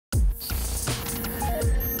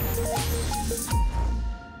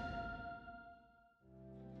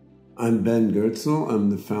I'm Ben Goertzel. I'm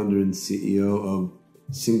the founder and CEO of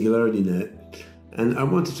SingularityNET, and I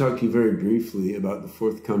want to talk to you very briefly about the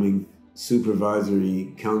forthcoming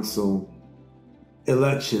Supervisory Council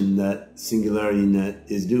election that SingularityNET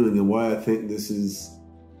is doing and why I think this is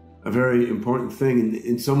a very important thing, and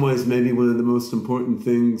in some ways maybe one of the most important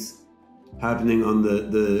things happening on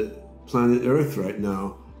the planet Earth right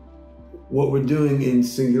now. What we're doing in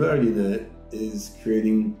SingularityNET is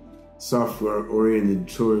creating software oriented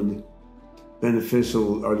toward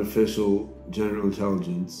beneficial artificial general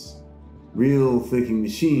intelligence, real thinking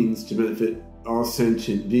machines to benefit all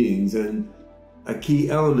sentient beings. And a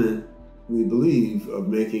key element, we believe, of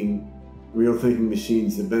making real thinking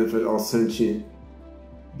machines that benefit all sentient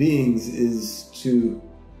beings is to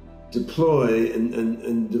deploy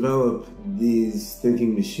and develop these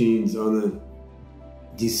thinking machines on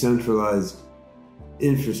a decentralized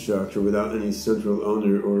infrastructure without any central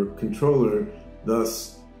owner or controller,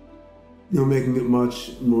 thus making it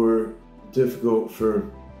much more difficult for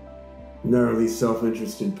narrowly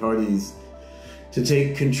self-interested parties to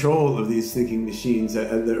take control of these thinking machines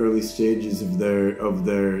at the early stages of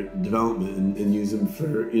their development and use them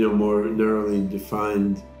for more narrowly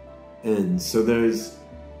defined ends. So there's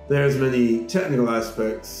many technical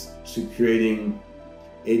aspects to creating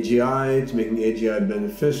AGI, to making AGI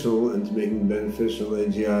beneficial, and to making beneficial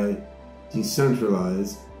AGI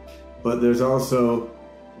decentralized. But there's also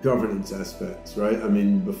governance aspects, right? I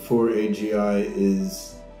mean, before AGI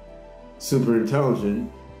is super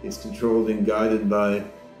intelligent, it's controlled and guided by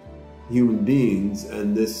human beings,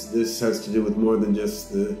 and this has to do with more than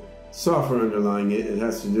just the software underlying it. It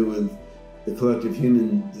has to do with the collective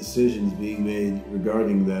human decisions being made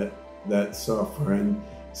regarding that software. And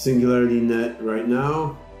SingularityNET right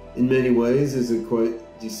now, in many ways, is a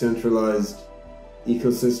quite decentralized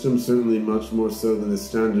ecosystem, certainly much more so than a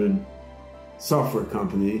standard software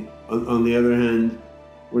company. On the other hand,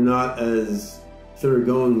 we're not as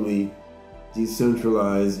thoroughgoingly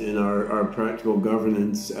decentralized in our practical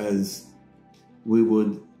governance as we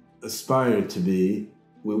would aspire to be.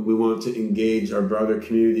 We want to engage our broader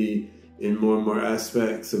community in more and more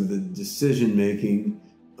aspects of the decision-making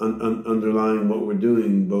underlying what we're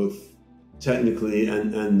doing, both technically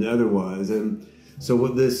and otherwise. And so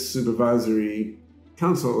what this Supervisory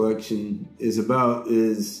Council election is about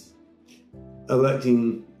is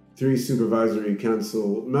electing 3 Supervisory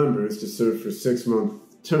Council members to serve for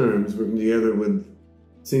 6-month terms, working together with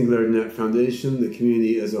SingularityNET Foundation, the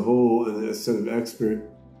community as a whole, and a set of expert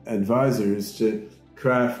advisors to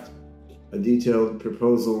craft a detailed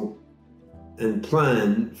proposal and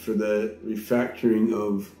plan for the refactoring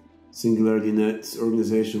of SingularityNET's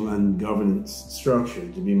organizational and governance structure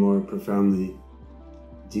to be more profoundly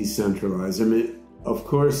decentralized. I mean, of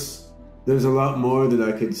course, there's a lot more that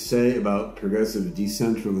I could say about progressive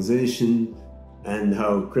decentralization and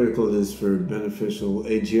how critical it is for beneficial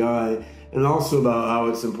AGI, and also about how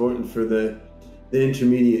it's important for the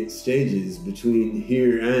intermediate stages between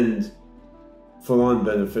here and full-on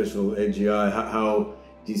beneficial AGI, how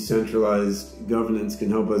decentralized governance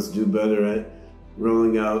can help us do better at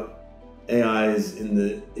rolling out AIs in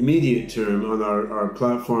the immediate term on our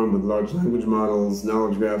platform with large language models,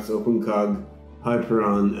 knowledge graphs, OpenCog,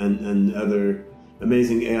 Hyperon, and other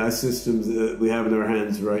amazing AI systems that we have in our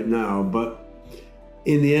hands right now. But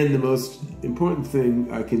in the end, the most important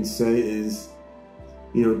thing I can say is,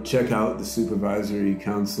 check out the Supervisory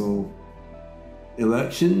Council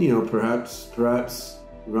election. Perhaps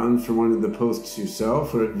run for one of the posts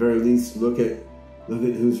yourself, or at very least look at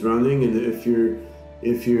who's running. And if you're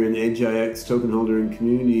an AGIX token holder and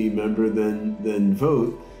community member, then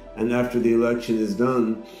vote. And after the election is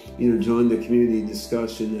done, join the community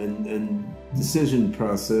discussion and decision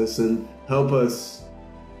process and help us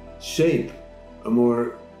shape a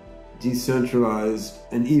more decentralized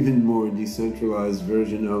and even more decentralized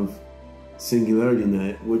version of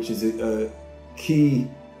SingularityNET, which is a key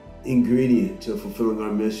ingredient to fulfilling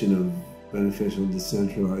our mission of beneficial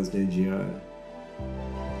decentralized AGI.